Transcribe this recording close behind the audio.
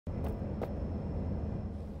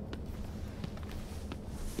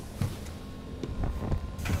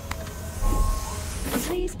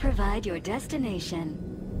Please provide your destination.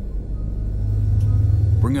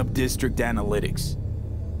 Bring up district analytics.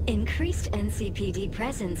 Increased NCPD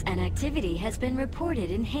presence and activity has been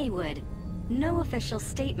reported in Haywood. No official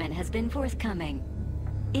statement has been forthcoming.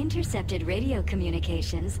 Intercepted radio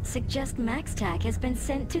communications suggest MaxTac has been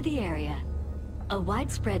sent to the area. A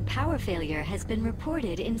widespread power failure has been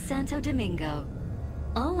reported in Santo Domingo.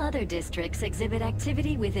 All other districts exhibit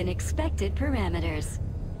activity within expected parameters.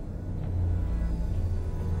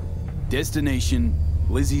 Destination,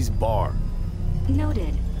 Lizzie's Bar.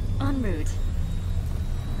 Noted. En route.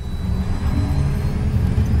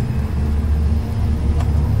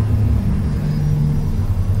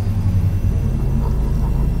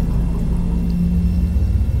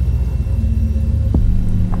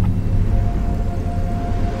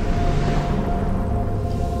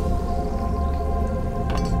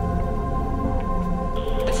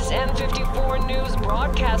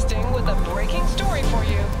 Broadcasting with a breaking story for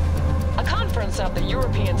you. A conference of the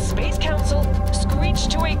European Space Council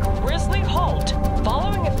screeched to a grisly halt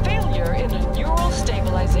following a failure in a neural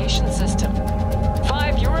stabilization system.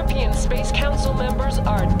 5 European Space Council members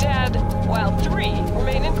are dead, while 3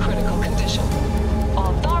 remain in critical condition.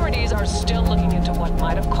 Authorities are still looking into what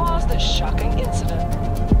might have caused this shocking incident.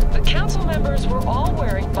 The council members were all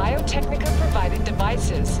wearing Biotechnica-provided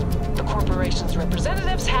devices. The corporation's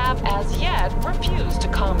representatives have, as yet, refused to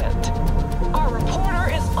comment. Our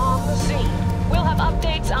reporter is on the scene. We'll have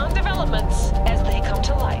updates on developments as they come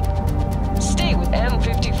to light. Stay with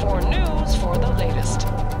N54 News for the latest.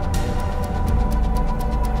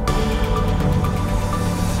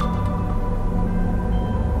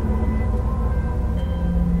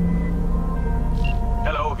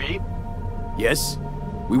 Hello, V. Yes?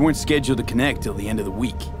 We weren't scheduled to connect till the end of the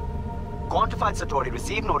week. Quantified Satori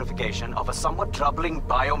received notification of a somewhat troubling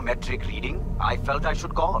biometric reading. I felt I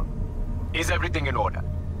should call. Is everything in order?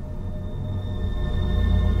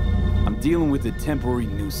 I'm dealing with a temporary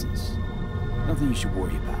nuisance. Nothing you should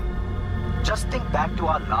worry about. Just think back to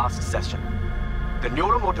our last session. The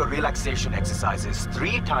neuromotor relaxation exercises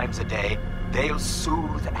 3 times a day. They'll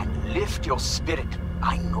soothe and lift your spirit.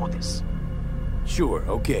 I know this. Sure,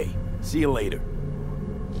 okay. See you later.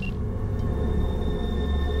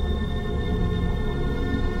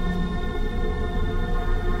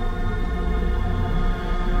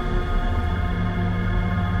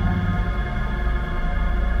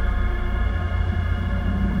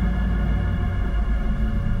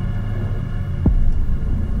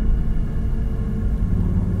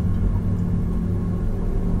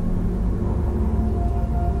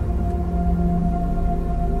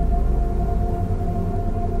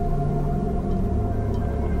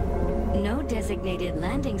 Designated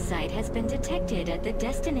landing site has been detected at the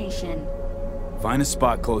destination. Find a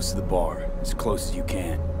spot close to the bar, as close as you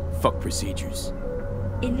can. Fuck procedures.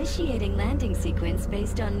 Initiating landing sequence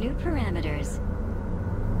based on new parameters.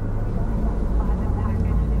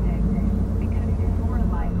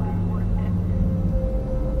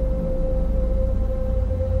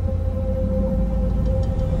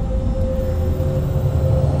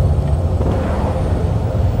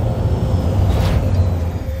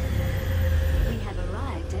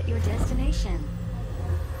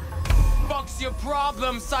 Fuck's your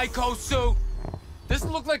problem, Psycho Suit? This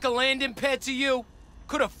look like a landing pad to you?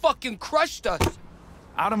 Could have fucking crushed us.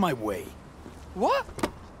 Out of my way. What?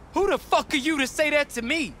 Who the fuck are you to say that to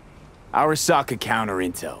me? Arasaka counter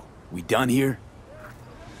intel. We done here?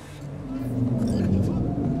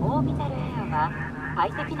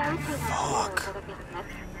 Fuck.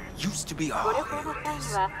 Used to be hard. Corpo.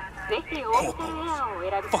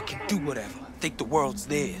 Fucking do whatever. Think the world's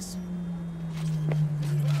theirs.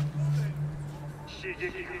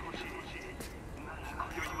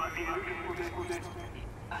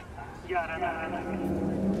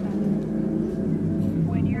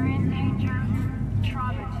 When you're in danger,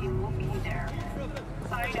 Trauma Team will be there.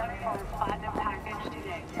 Sign up for a platinum package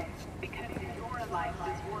today, because your life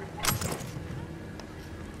is worth it.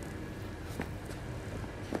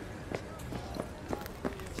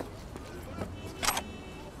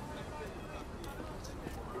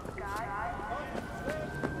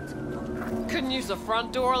 Couldn't use the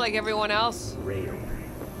front door like everyone else?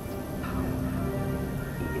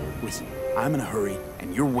 Listen, I'm in a hurry,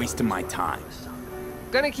 and you're wasting my time.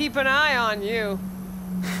 Gonna keep an eye on you.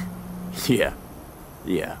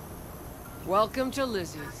 Yeah. Welcome to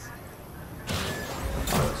Lizzie's.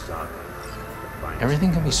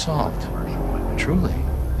 Everything can be solved. Truly,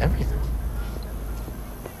 everything.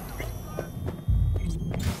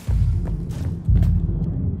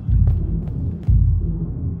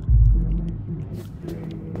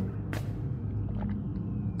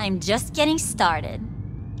 I'm just getting started.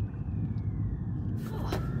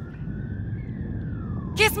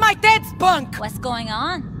 Kiss my tits, punk! What's going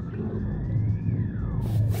on?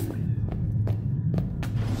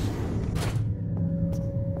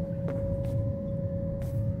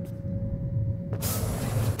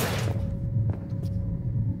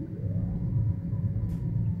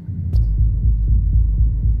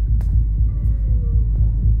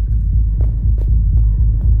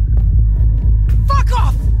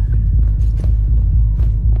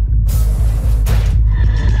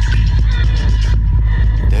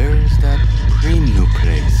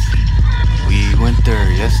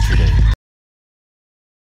 Yesterday.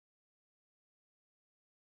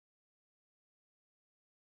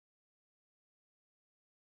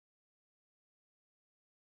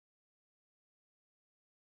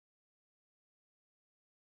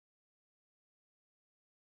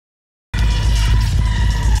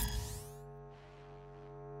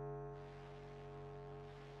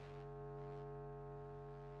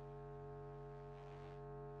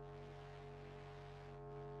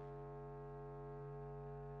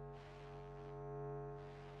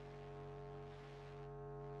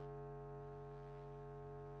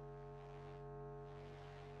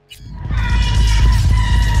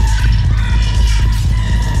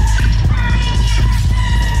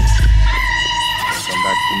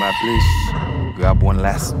 My place. Grab one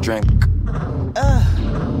last drink.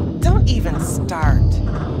 Don't even start.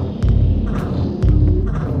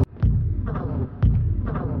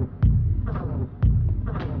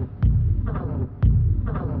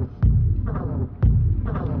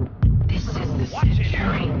 This is the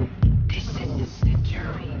century. This is the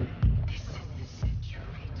century. This is the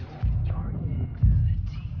century to your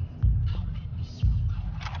infinity. How many small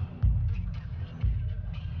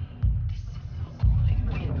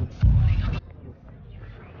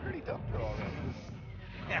Pretty dumb for all that.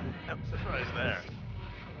 Yeah, I'm surprised there.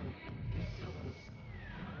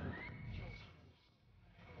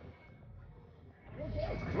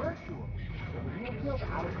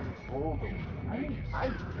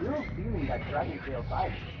 I'm still feeling that Dragon Tail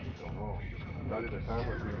vibe. Not at the time of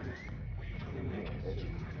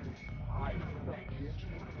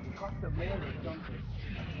Cost a man or something.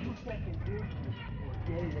 2 seconds business or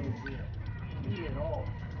day deal. Eat it all.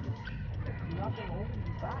 There's nothing holding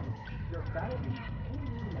you back. Your vanity ain't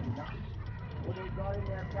even enough. What they got in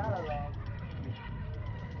their catalog.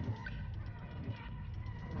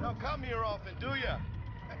 Don't come here often, do ya?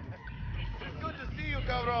 It's good to see you,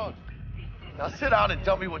 cabron. Now sit down and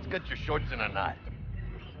tell me what's got your shorts in a knot.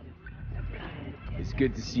 It's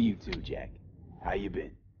good to see you too, Jack. How you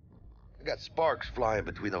been? I got sparks flying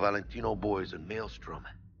between the Valentino boys and Maelstrom.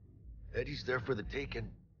 Eddie's there for the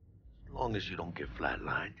taking, as long as you don't get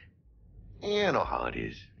flatlined. You know how it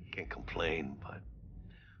is. You can't complain, but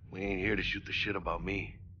we ain't here to shoot the shit about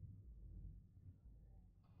me.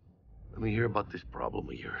 Let me hear about this problem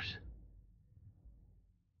of yours.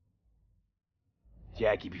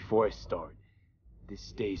 Jackie, before I start, this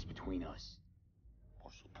stays between us.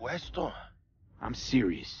 Por supuesto. I'm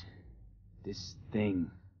serious. This thing,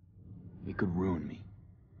 it could ruin me.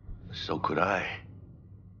 So could I.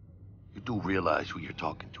 You do realize who you're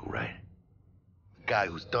talking to, right? The guy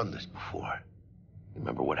who's done this before.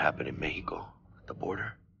 Remember what happened in Mexico, at the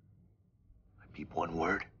border? I peep one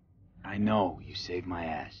word. I know, you saved my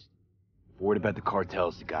ass. Word about the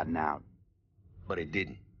cartels had gotten out. But it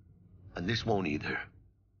didn't. And this won't either.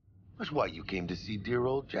 That's why you came to see dear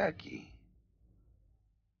old Jackie.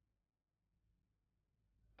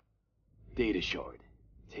 Data shard.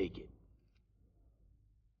 Take it.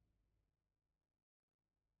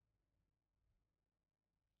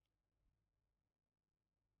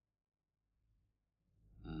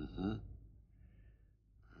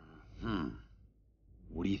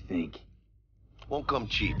 What do you think? Won't come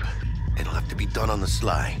cheap. It'll have to be done on the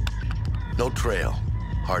sly. No trail.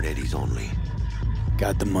 Hard eddies only.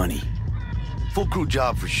 Got the money. Full crew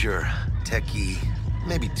job for sure. Techie,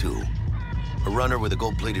 maybe 2. A runner with a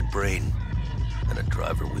gold-plated brain. And a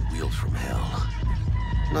driver with wheels from hell.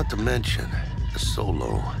 Not to mention, a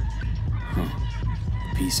solo. The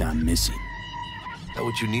piece I'm missing. That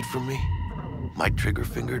what you need from me? My trigger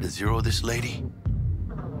finger to zero this lady?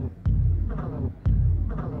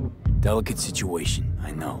 Delicate situation,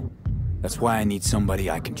 I know. That's why I need somebody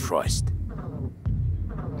I can trust.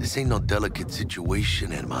 This ain't no delicate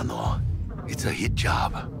situation, hermano. It's a hit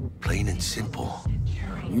job. Plain and simple.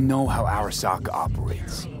 You know how Arasaka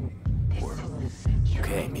operates. Or,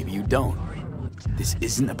 okay, maybe you don't. This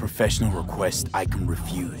isn't a professional request I can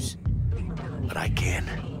refuse. But I can.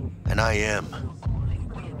 And I am.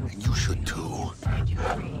 And you should too.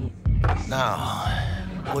 Now,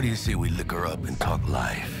 what do you say we liquor up and talk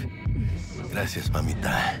life? Gracias,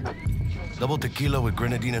 mamita. Double tequila with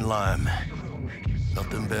grenadine and lime.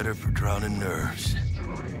 Nothing better for drowning nerves.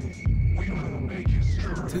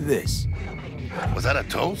 To this. Was that a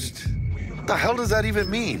toast? What the hell does that even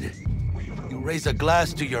mean? You raise a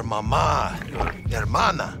glass to your mama, your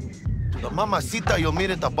hermana, to the mamacita you'll meet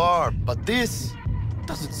at the bar, but this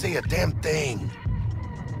doesn't say a damn thing.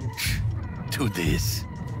 To this.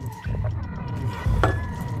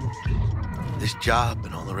 This job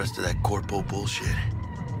and all the rest of that corpo bullshit,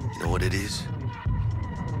 you know what it is?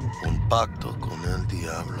 Un pacto con el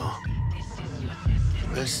diablo.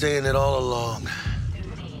 Been saying it all along.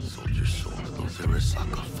 Sold your soul to those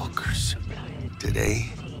Arasaka fuckers.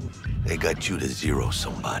 Today, they got you to zero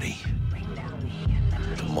somebody.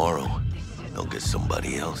 Tomorrow, they'll get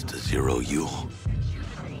somebody else to zero you.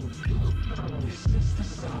 You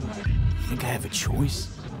think I have a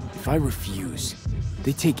choice? If I refuse,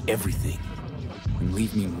 they take everything and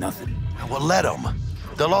leave me nothing. Well, let them.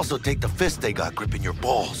 They'll also take the fist they got gripping your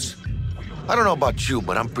balls. I don't know about you,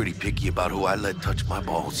 but I'm pretty picky about who I let touch my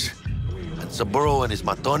balls. And Saburo and his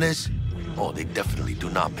matones, oh, they definitely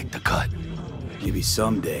do not make the cut. Maybe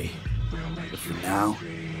someday. But for now,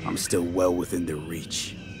 I'm still well within their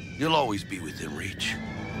reach. You'll always be within reach.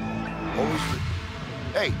 Always.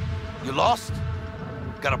 Hey, you lost?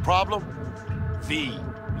 Got a problem? V,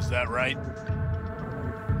 is that right?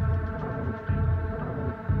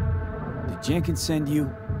 Did Jenkins send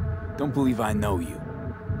you? Don't believe I know you.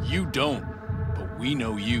 You don't, but we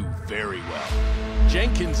know you very well.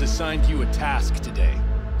 Jenkins assigned you a task today.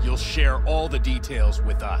 You'll share all the details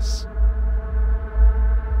with us.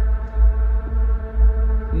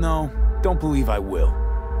 No, don't believe I will.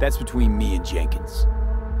 That's between me and Jenkins.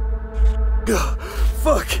 Ugh,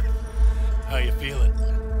 fuck! How you feeling?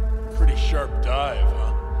 Pretty sharp dive,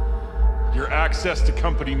 huh? Your access to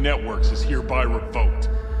company networks is hereby revoked.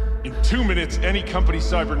 In 2 minutes, any company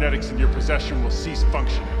cybernetics in your possession will cease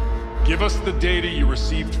functioning. Give us the data you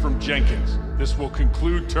received from Jenkins. This will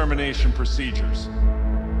conclude termination procedures.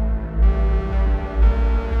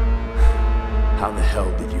 How the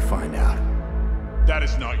hell did you find out? That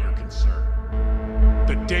is not your concern.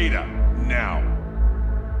 The data, now.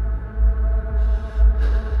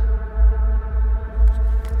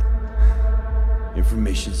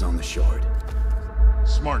 Information's on the shard.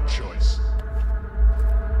 Smart choice.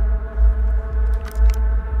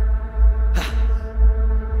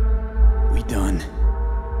 We done?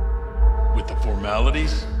 With the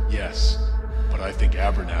formalities? Yes. But I think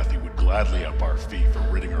Abernathy would gladly up our fee for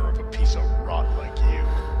ridding her of a piece of rot like you.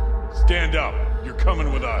 Stand up. You're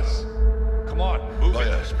coming with us. Come on, move it.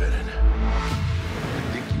 Yeah, spinning. I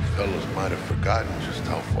think you fellows might have forgotten just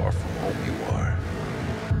how far from home you are.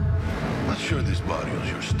 Not sure this body is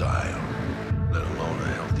your style, let alone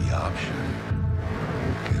a healthy option.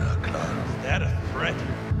 Queda claro. Is that a threat?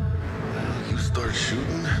 You start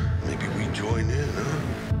shooting, maybe we join in, huh?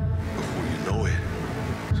 Before you know it,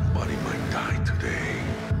 somebody might die today.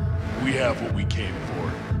 We have what we came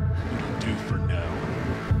for. It'll do for now.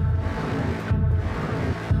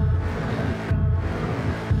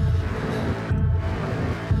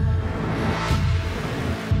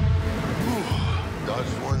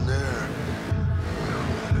 Dodged one there.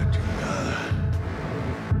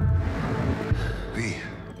 V,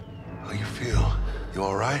 how you feel? You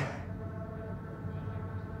all right?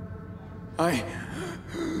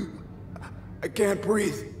 I can't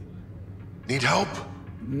breathe. Need help?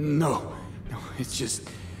 No, it's just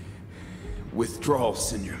withdrawal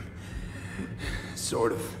syndrome.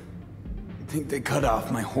 Sort of. I think they cut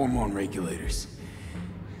off my hormone regulators.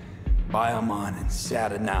 Biomon and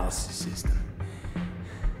SAT analysis system.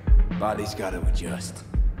 Body's gotta adjust.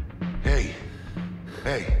 Hey.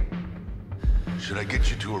 Should I get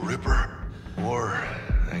you to a Ripper? Or,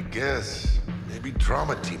 I guess, maybe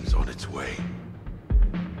trauma team's on its way.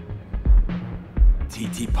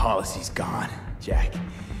 TT policy's gone, Jack.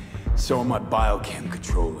 So are my biochem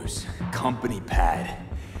controllers. Company pad.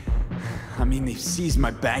 I mean, they've seized my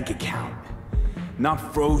bank account. Not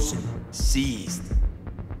frozen, seized.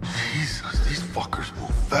 Jesus, these fuckers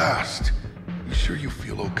move fast. You sure you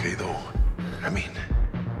feel okay, though? I mean...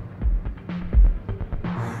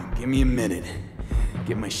 Give me a minute.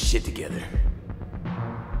 Get my shit together.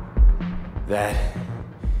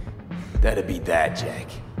 That'd be that, Jack.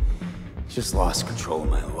 Just lost control of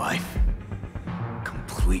my life.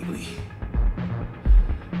 Completely.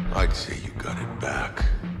 I'd say you got it back.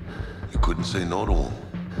 You couldn't say no to them.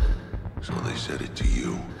 So they said it to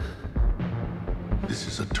you. This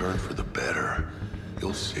is a turn for the better.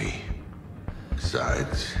 You'll see.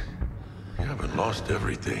 Besides, you haven't lost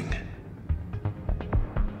everything.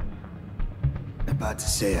 About to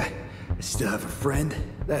say I still have a friend?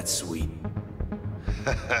 That's sweet.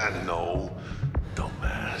 No,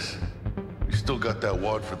 dumbass. You still got that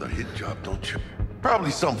wad for the hit job, don't you?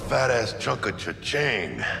 Probably some fat-ass chunk of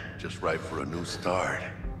cha-ching. Just right for a new start.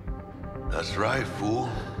 That's right, fool.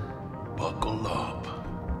 Buckle up.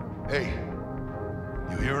 Hey,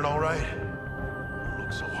 you hearing all right? Don't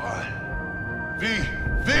look so hot. V!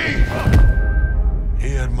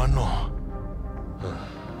 Hey, hermano.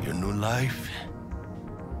 Your new life,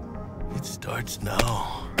 it starts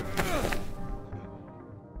now.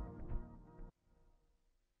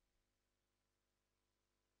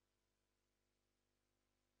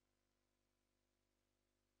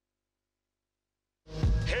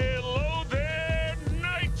 Hello there,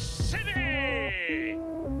 Night City!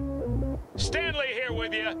 Stanley here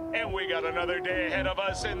with you, and we got another day ahead of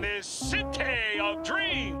us in this city of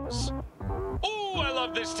dreams. Ooh, I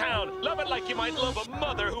love this town. Love it like you might love a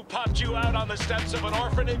mother who popped you out on the steps of an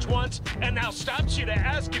orphanage once and now stops you to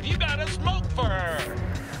ask if you got a smoke for her.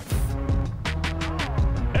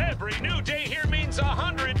 Every new day here means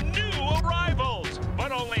 100 new arrivals,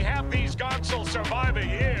 but only half these gonks will survive a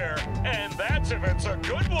year, and that's if it's a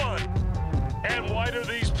good one. And why do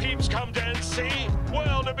these peeps come to NC?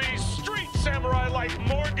 Well, to be street samurai like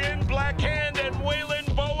Morgan, Blackhand, and Waylon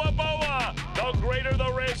Boa Boa. The greater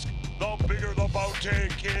the risk, the bigger the bounty,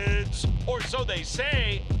 kids. Or so they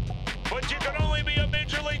say. But you can only be a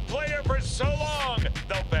Major League player for so long.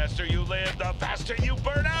 The faster you live, the faster you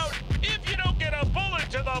burn out. If you don't get a bullet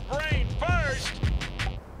to the brain first.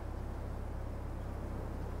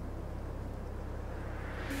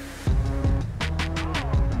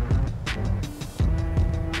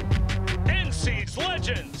 NC's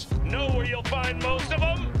legends. Know where you'll find most of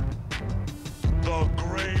them? The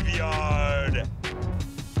graveyard.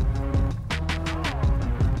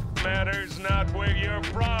 Matters not where you're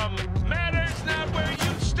from, matters not where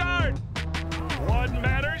you start. What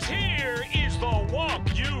matters here is the walk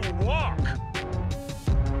you walk.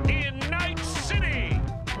 In Night City,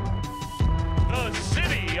 the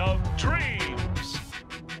city of dreams.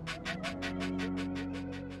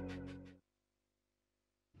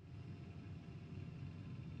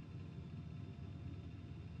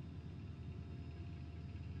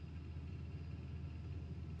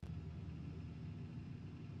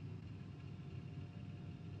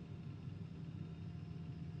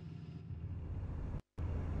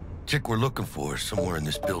 Chick we're looking for is somewhere in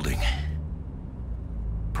this building.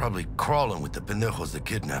 Probably crawling with the pendejos that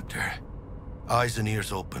kidnapped her. Eyes and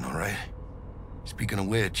ears open, all right? Speaking of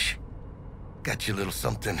which, got you a little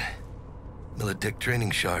something. Militech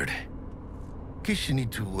training shard. In case you need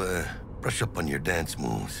to, brush up on your dance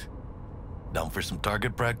moves. Down for some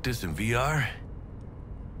target practice in VR?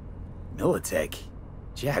 Militech?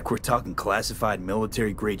 Jack, we're talking classified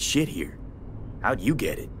military-grade shit here. How'd you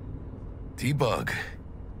get it? T-Bug.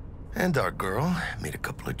 And our girl made a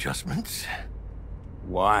couple adjustments.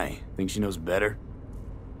 Why? Think she knows better?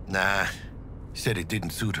 Nah. Said it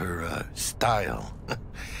didn't suit her, style.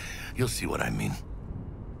 You'll see what I mean.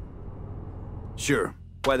 Sure.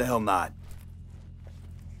 Why the hell not?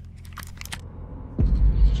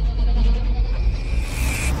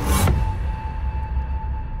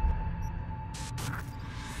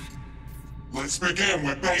 Let's begin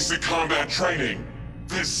with basic combat training.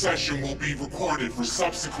 This session will be recorded for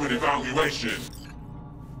subsequent evaluation.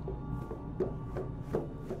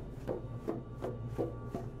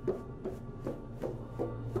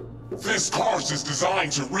 This course is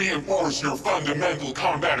designed to reinforce your fundamental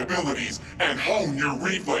combat abilities and hone your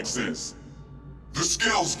reflexes. The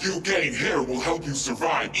skills you gain here will help you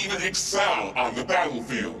survive, even excel on the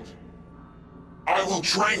battlefield. I will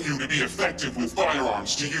train you to be effective with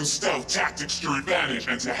firearms, to use stealth tactics to your advantage,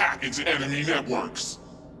 and to hack into enemy networks.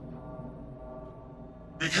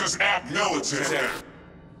 Because at Militech...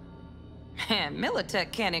 Man,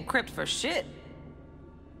 Militech can't encrypt for shit.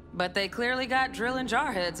 But they clearly got drill and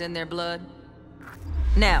jar heads in their blood.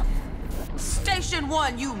 Now, Station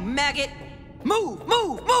 1, you maggot! Move,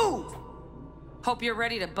 move, move! Hope you're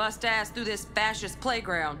ready to bust ass through this fascist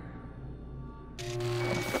playground.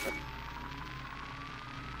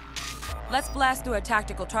 Let's blast through a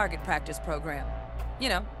tactical target practice program. You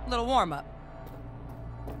know, a little warm-up.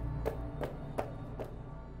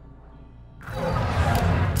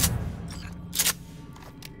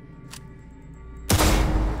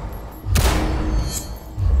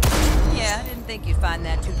 Yeah, I didn't think you'd find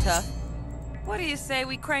that too tough. What do you say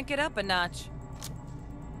we crank it up a notch?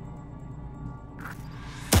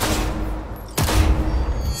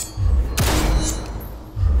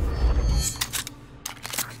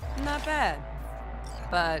 Not bad.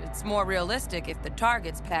 But it's more realistic if the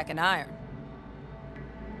target's packing iron.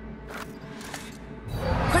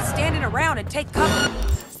 Quit standing spinning around and take cover.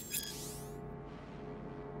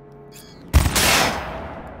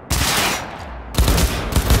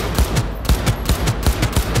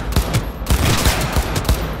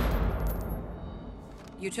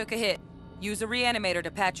 You took a hit. Use a reanimator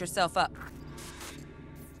to patch yourself up.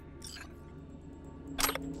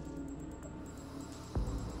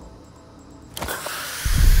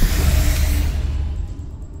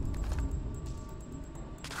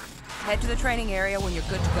 Head to the training area when you're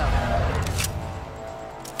good to go.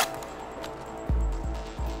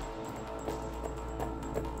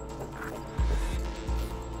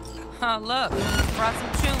 Oh, look. Brought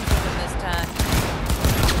some tunes with him this time.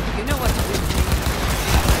 You know what to do.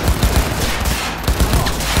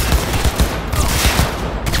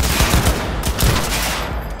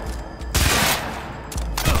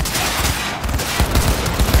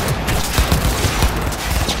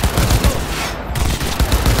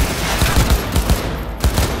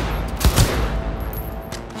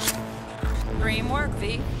 3 more,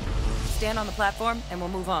 V. Stand on the platform and we'll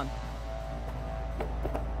move on.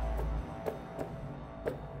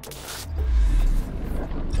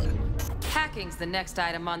 Hacking's the next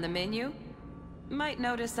item on the menu. Might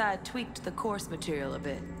notice I tweaked the course material a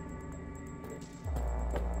bit.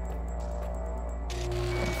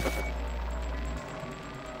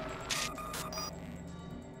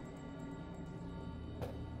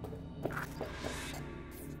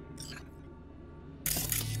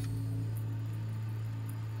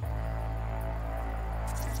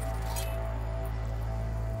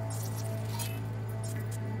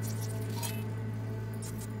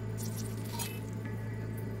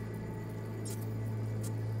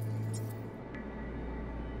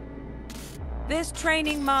 This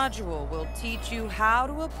training module will teach you how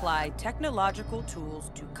to apply technological tools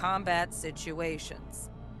to combat situations.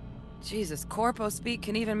 Jesus, Corpo speak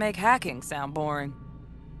can even make hacking sound boring.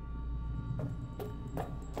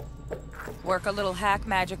 Work a little hack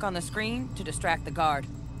magic on the screen to distract the guard.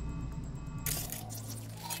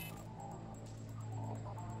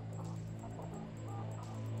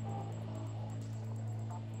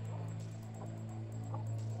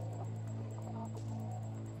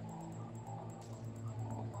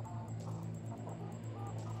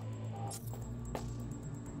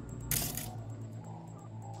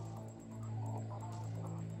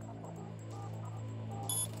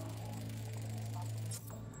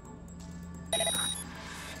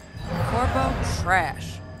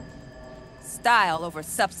 Trash. Style over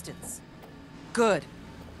substance. Good.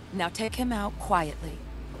 Now take him out quietly.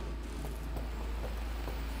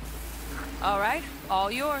 All right,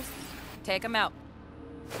 all yours. Take him out.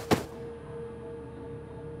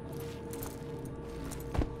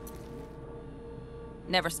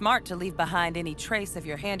 Never smart to leave behind any trace of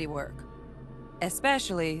your handiwork.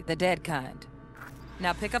 Especially the dead kind.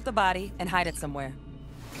 Now pick up the body and hide it somewhere.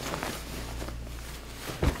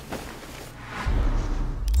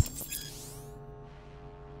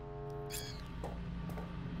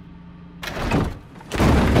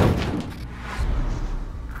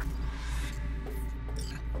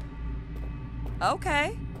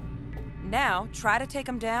 Okay. Now, try to take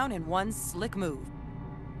him down in one slick move.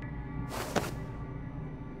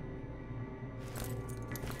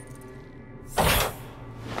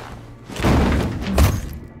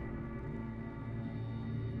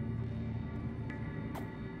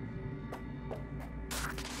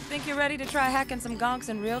 Think you're ready to try hacking some gonks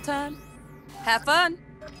in real time? Have fun!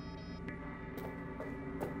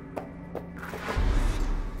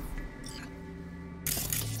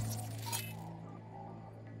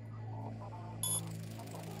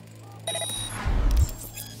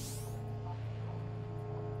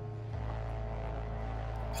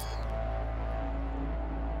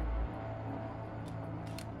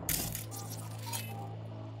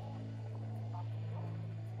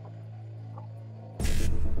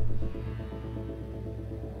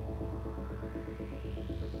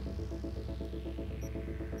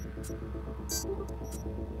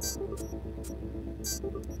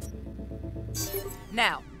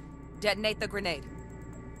 Now, detonate the grenade.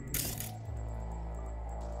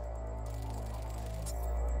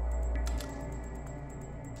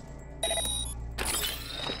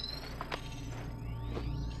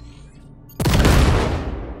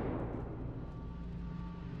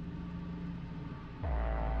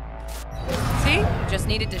 See? Just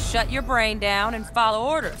needed to shut your brain down and follow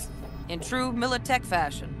orders, in true Militech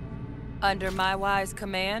fashion. Under my wise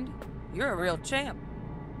command, you're a real champ.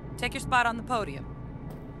 Take your spot on the podium.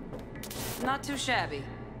 Not too shabby.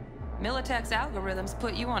 Militech's algorithms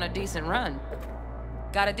put you on a decent run.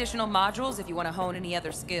 Got additional modules if you want to hone any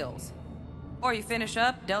other skills. Or you finish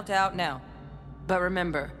up, Delta out now. But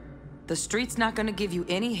remember, The street's not gonna give you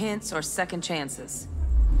any hints or second chances.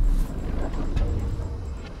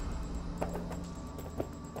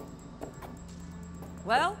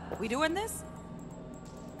 Well, we doing this?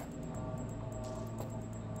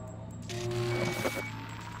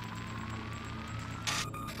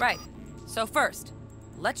 Right. So first,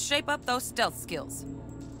 let's shape up those stealth skills.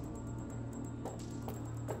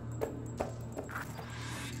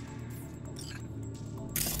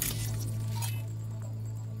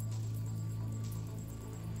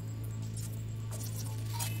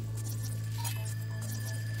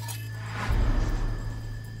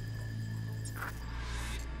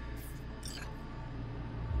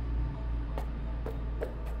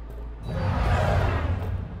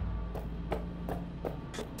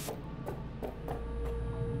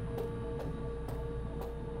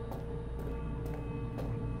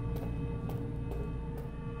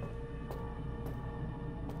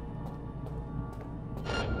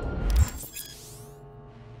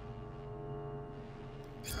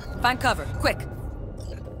 Find cover, quick.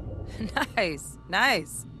 Nice,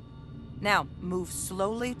 nice. Now, move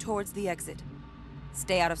slowly towards the exit.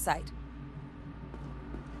 Stay out of sight.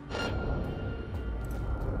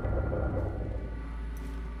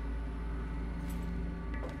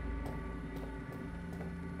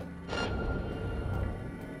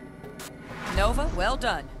 Nova, well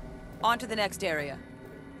done. On to the next area.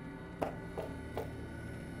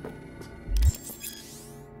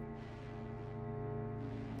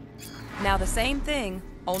 Now the same thing,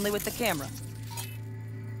 only with the camera.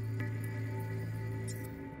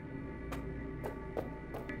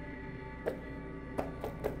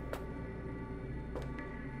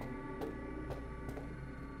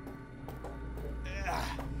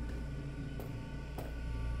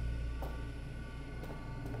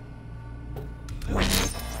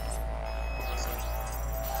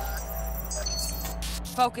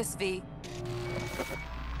 Focus, V.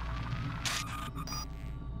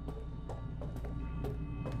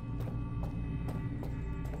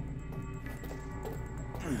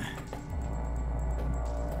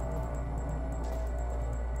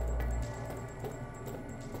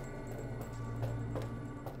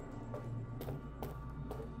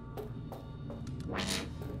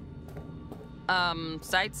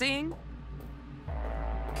 Sightseeing?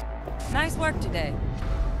 Nice work today.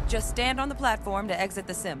 Just stand on the platform to exit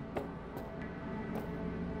the sim.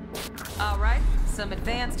 All right, some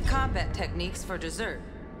advanced combat techniques for dessert.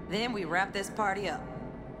 Then we wrap this party up.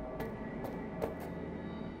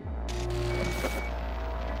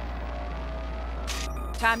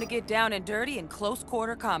 Time to get down and dirty in close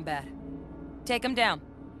quarter combat. Take him down.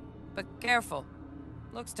 But careful.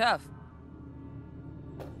 Looks tough.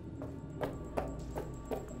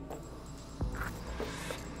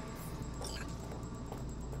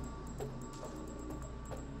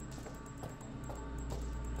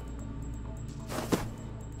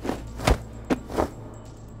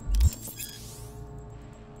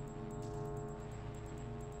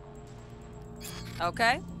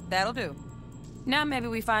 Okay, that'll do. Now maybe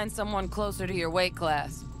we find someone closer to your weight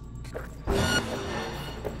class.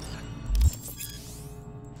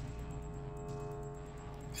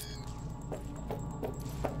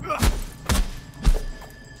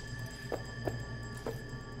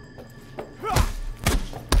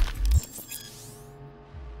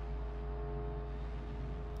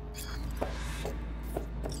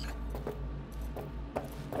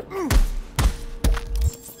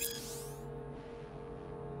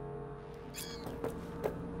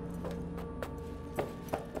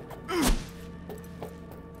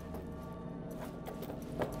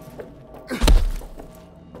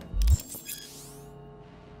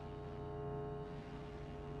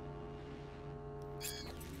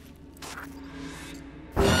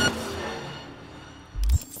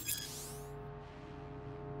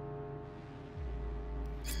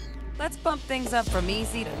 Let's bump things up from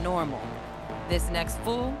easy to normal. This next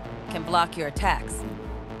fool can block your attacks.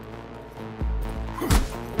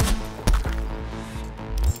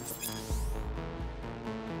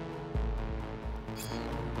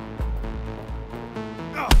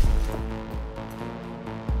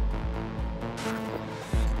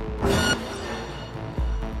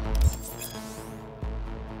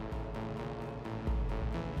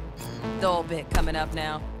 Dull bit coming up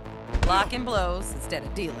now. Blocking blows instead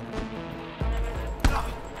of dealing them.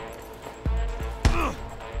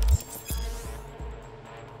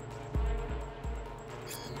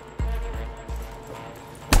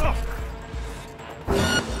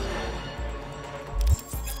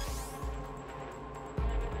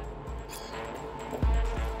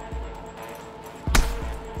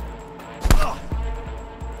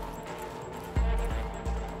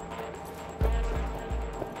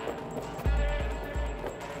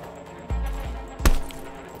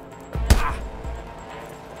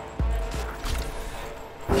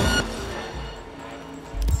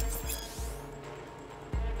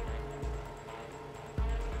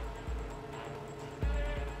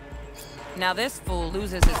 Now this fool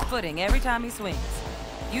loses his footing every time he swings.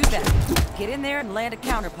 Use that. Get in there and land a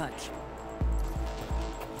counterpunch.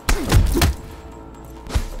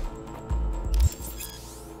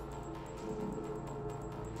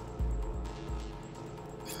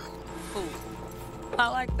 Fool. I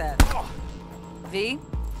like that. V,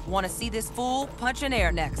 want to see this fool punch in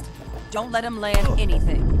air next. Don't let him land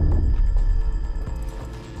anything.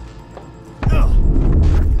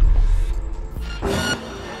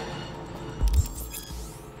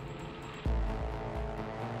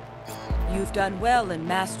 You've done well in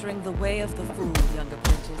mastering the way of the fool, young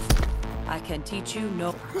apprentice. I can teach you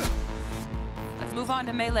no... Let's move on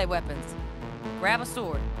to melee weapons. Grab a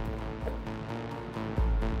sword.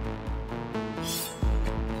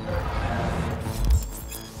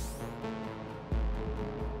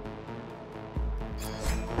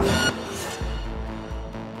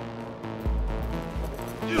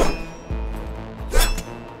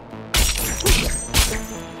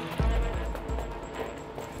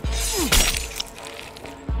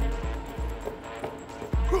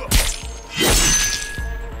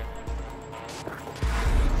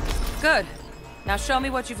 Good. Now show me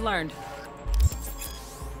what you've learned.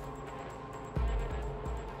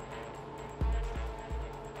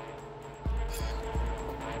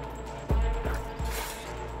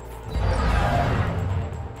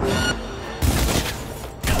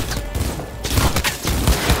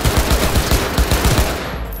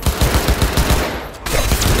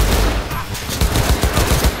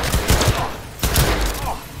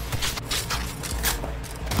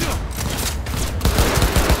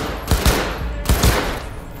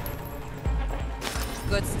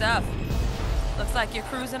 Good stuff. Looks like you're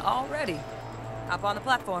cruising already. Hop on the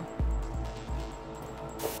platform.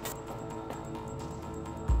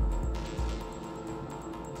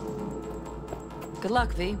 Good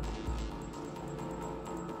luck, V.